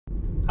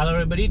Hello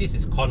everybody, this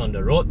is Con on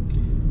the road.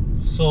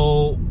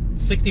 So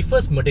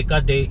 61st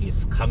Merdeka Day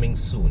is coming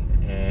soon,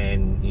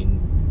 and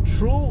in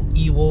true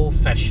Evo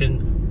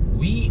fashion,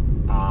 we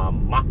are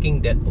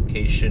marking that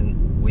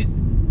occasion with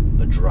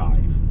a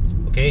drive.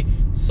 Okay,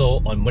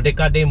 so on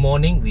Merdeka Day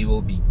morning, we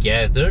will be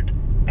gathered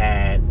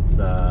at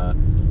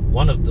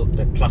one of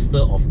the cluster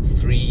of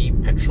 3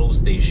 petrol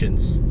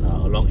stations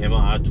along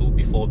MRR2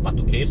 before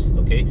Batu Caves.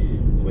 Okay,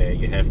 where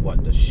you have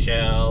what, the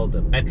Shell,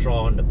 the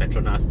Petron, the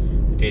Petronas.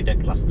 Okay,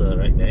 that cluster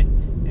right there,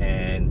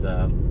 and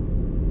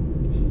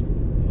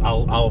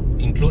I'll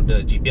include the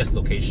GPS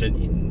location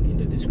in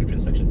the description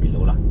section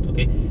below lah.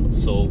 Okay,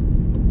 so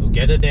we'll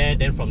gather there.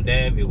 Then from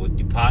there we will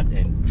depart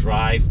and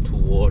drive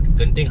toward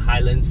Genting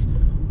Highlands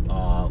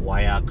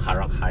via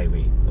Karak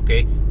Highway.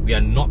 Okay, we are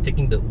not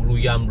taking the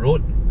Uluyam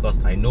road because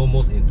I know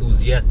most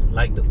enthusiasts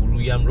like the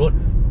Uluyam road,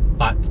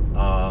 but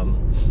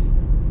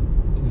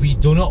we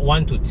do not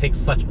want to take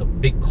such a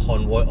big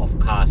convoy of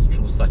cars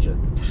through such a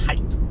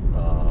tight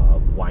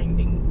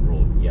winding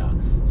road. Yeah,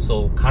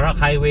 so Karak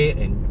Highway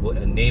will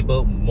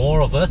enable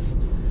more of us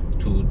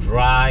to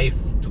drive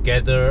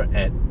together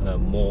at a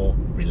more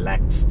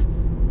relaxed,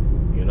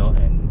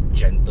 and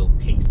gentle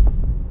pace.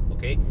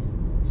 Okay,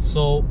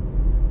 so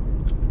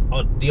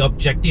the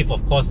objective,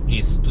 of course,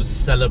 is to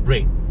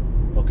celebrate,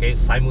 okay,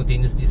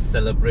 simultaneously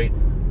celebrate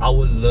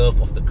our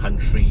love of the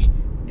country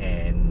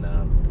and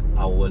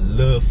our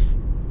love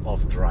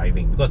of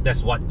driving, because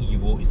that's what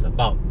Evo is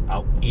about.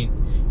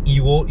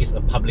 Evo is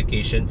a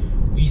publication.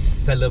 We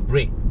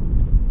celebrate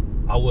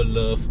our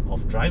love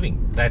of driving.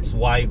 That's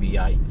why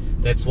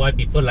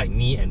people like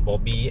me and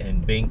Bobby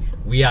and Bing,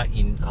 we are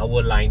in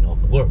our line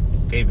of work.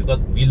 Okay,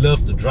 because we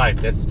love to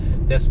drive.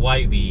 That's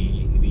why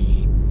we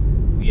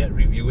are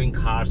reviewing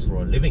cars for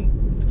a living.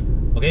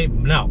 Okay,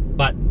 now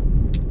but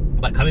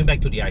coming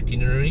back to the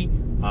itinerary,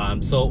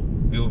 so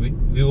we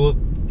will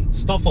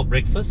stop for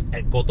breakfast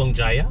at Gotong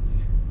Jaya.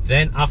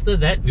 Then after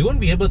that, we won't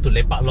be able to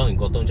lepak long in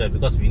Gotong Jaya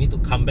because we need to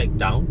come back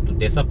down to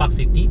Desa Park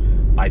City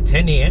by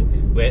 10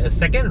 AM, where a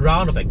second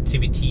round of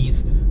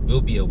activities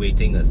will be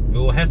awaiting us. We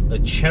will have a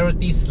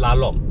charity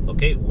slalom,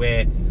 okay,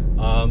 where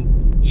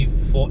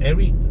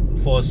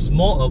for a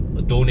small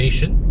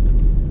donation,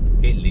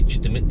 okay,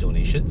 legitimate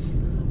donations,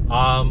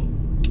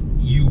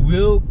 you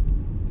will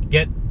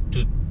get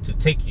to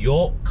take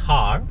your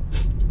car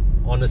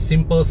on a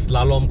simple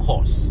slalom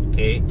course.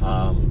 Okay,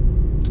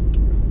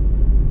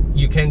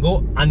 you can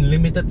go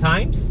unlimited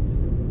times,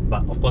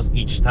 but of course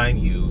each time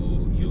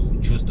you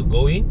choose to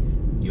go in,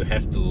 you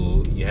have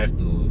to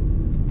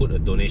put a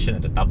donation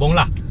at the tabong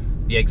lah.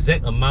 The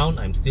exact amount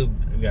I still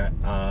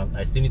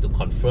need to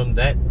confirm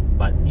that,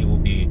 but it will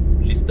be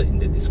listed in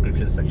the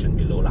description section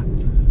below lah.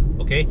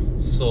 Okay,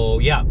 so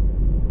yeah,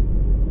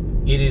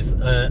 it's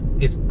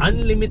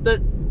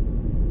unlimited.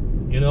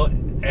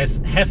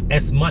 Have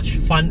as much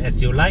fun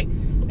as you like,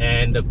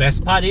 and the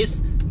best part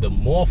is, the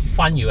more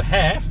fun you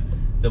have,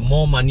 the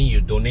more money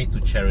you donate to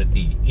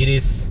charity. It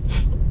is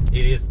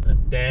a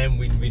damn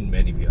win-win,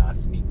 man, if you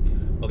ask me.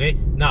 Okay,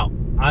 now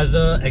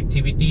other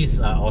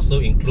activities also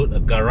include a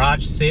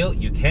garage sale.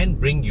 You can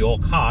bring your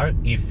car.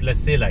 If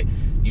let's say like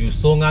you've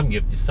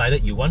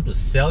decided you want to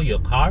sell your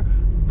car,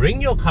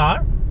 bring your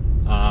car.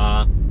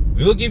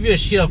 We will give you a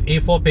sheet of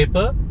A4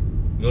 paper.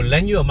 We'll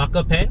lend you a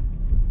marker pen.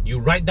 You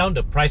write down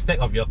the price tag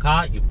of your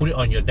car. You put it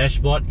on your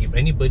dashboard. If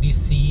anybody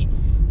see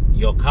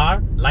your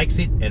car, likes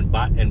it and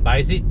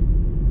buys it,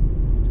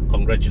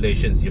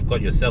 congratulations, you've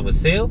got yourself a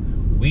sale.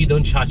 We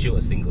don't charge you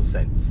a single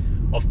cent.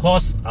 Of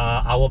course,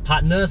 our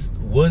partners,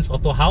 Wearnes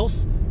Auto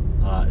House,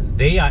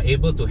 they are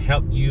able to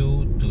help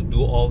you to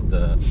do all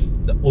the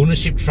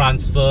ownership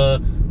transfer,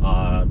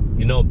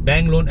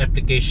 bank loan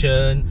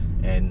application,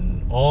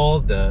 and all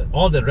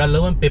the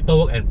relevant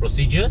paperwork and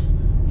procedures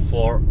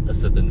for a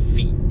certain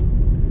fee.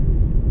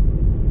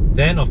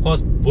 Then, of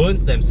course,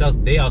 Wearnes themselves,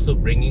 they are also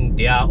bringing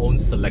their own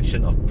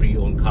selection of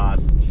pre-owned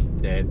cars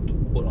there to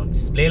put on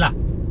display lah.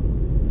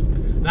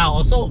 Now,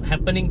 also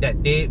happening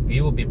that day,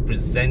 we will be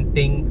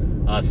presenting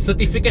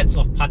certificates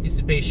of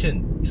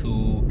participation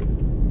to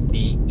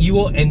the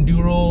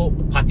EvoEnduro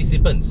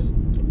participants.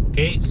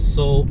 Okay,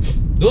 so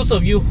those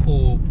of you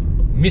who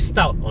missed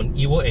out on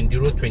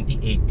EvoEnduro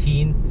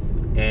 2018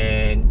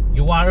 and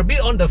you are a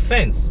bit on the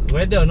fence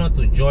whether or not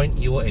to join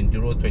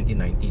EvoEnduro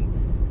 2019,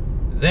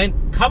 then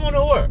come on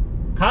over.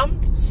 Come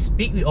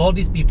speak with all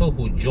these people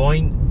who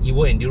joined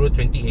EvoEnduro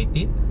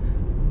 2018.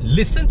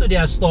 Listen to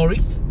their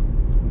stories.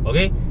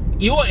 Okay,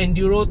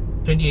 EvoEnduro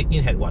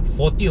 2018 had what,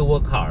 40 over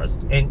cars,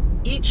 and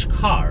each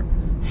car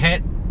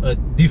had a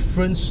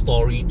different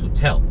story to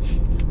tell.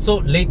 So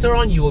later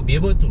on, you will be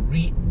able to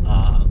read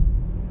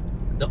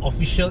the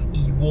official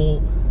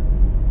Evo,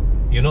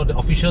 the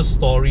official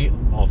story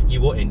of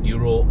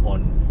EvoEnduro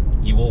on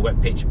Evo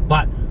webpage.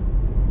 But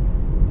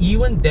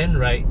even then,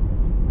 right,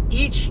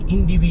 each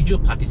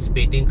individual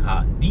participating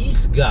car,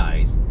 these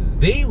guys,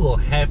 they will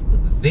have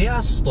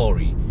their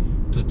story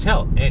to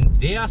tell, and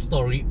their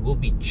story will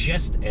be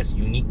just as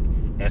unique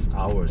as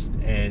ours.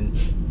 And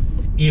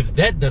if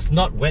that does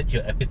not whet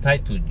your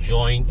appetite to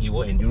join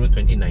EvoEnduro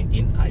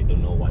 2019, I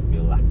don't know what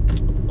will lah.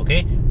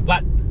 Okay,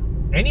 but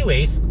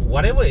anyways,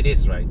 whatever it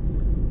is, right,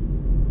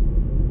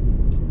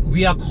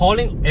 we are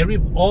calling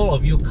all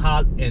of you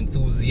car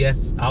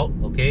enthusiasts out.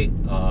 Okay,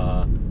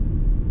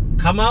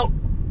 come out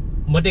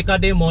Merdeka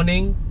Day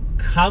morning,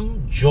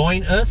 come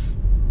join us,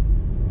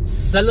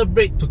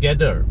 celebrate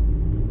together.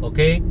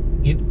 Okay,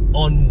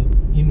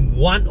 in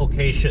one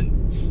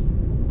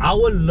occasion,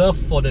 our love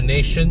for the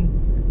nation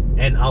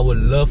and our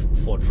love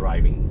for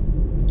driving.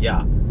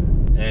 Yeah,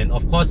 and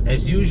of course,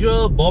 as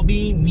usual,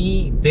 Bobby,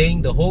 me,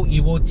 Bing, the whole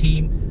Evo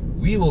team,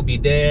 we will be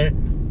there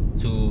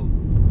to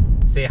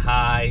say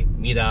hi,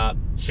 meet up,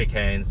 shake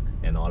hands,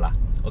 and all that.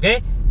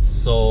 Okay,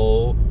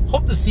 so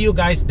hope to see you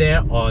guys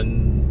there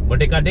on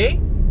Merdeka Day.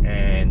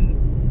 And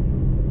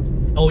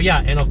oh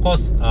yeah, and of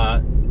course,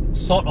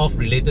 sort of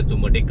related to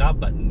Merdeka,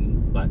 but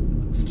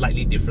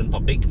slightly different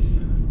topic.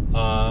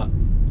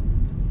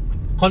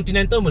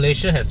 Continental Tires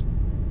Malaysia has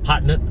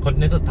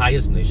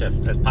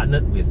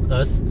partnered with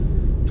us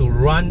to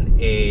run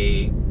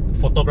a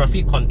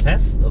photography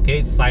contest.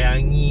 Okay,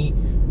 Sayangi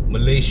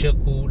Malaysia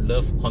Ku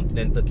Love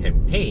Continental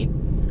campaign.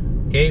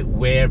 Okay,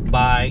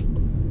 whereby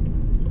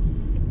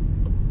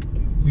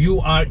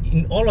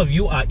all of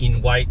you are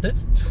invited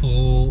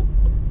to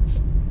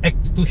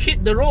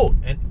hit the road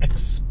and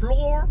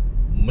explore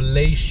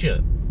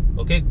Malaysia.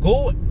 Okay,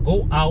 go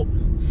out,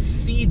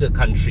 see the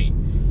country,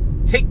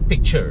 take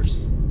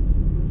pictures,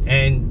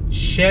 and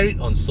share it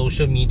on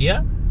social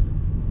media.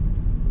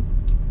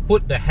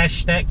 Put the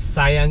hashtag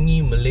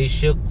Sayangi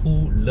Malaysia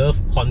Ku Love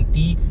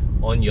Conti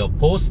on your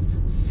post.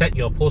 Set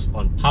your post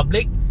on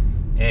public,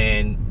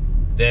 and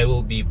there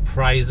will be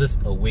prizes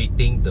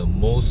awaiting the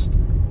most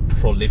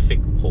prolific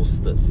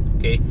posters.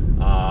 Okay,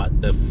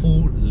 the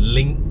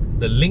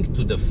link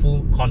to the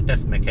full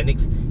contest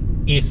mechanics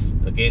is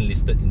again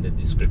listed in the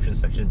description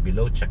section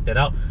below. Check that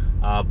out.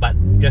 But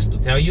just to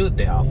tell you,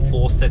 there are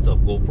 4 sets of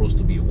GoPros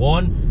to be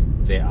won.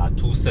 There are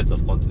 2 sets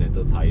of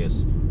Continental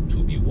tires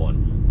to be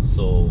won.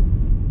 So,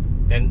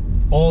 and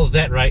all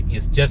that, right,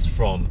 is just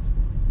from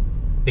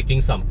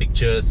taking some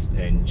pictures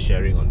and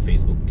sharing on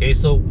Facebook. Okay,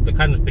 so the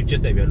kind of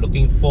pictures that we are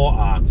looking for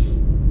are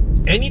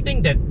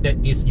anything that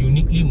is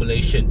uniquely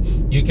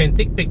Malaysian. You can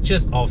take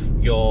pictures of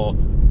your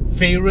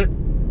favorite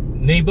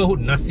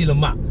neighborhood nasi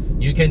lemak.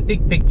 You can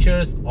take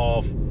pictures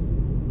of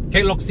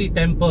Keloksi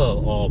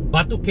Temple or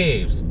Batu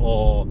Caves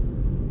or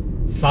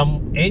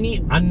some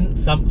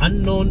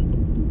unknown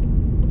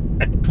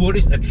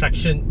tourist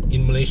attraction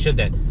in Malaysia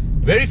that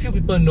very few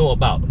people know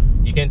about.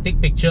 You can take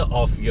picture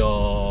of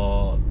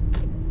your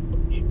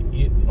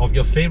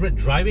favorite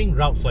driving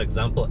route, for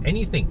example.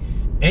 Anything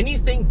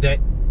that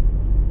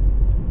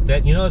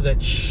you know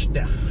that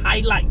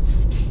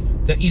highlights,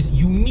 that is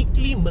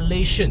uniquely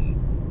Malaysian,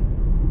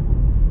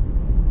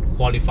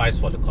 qualifies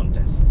for the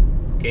contest.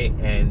 Okay,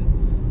 and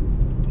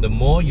the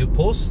more you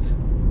post,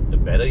 the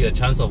better your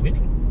chance of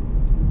winning.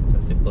 It's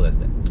as simple as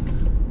that.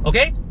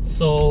 Okay,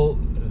 so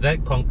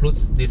that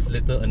concludes this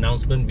little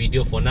announcement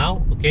video for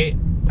now. Okay,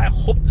 I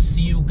hope to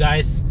see you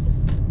guys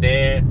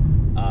there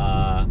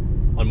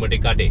on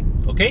Merdeka Day.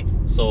 Okay,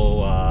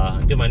 so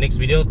until my next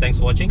video, thanks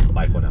for watching.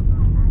 Bye for now.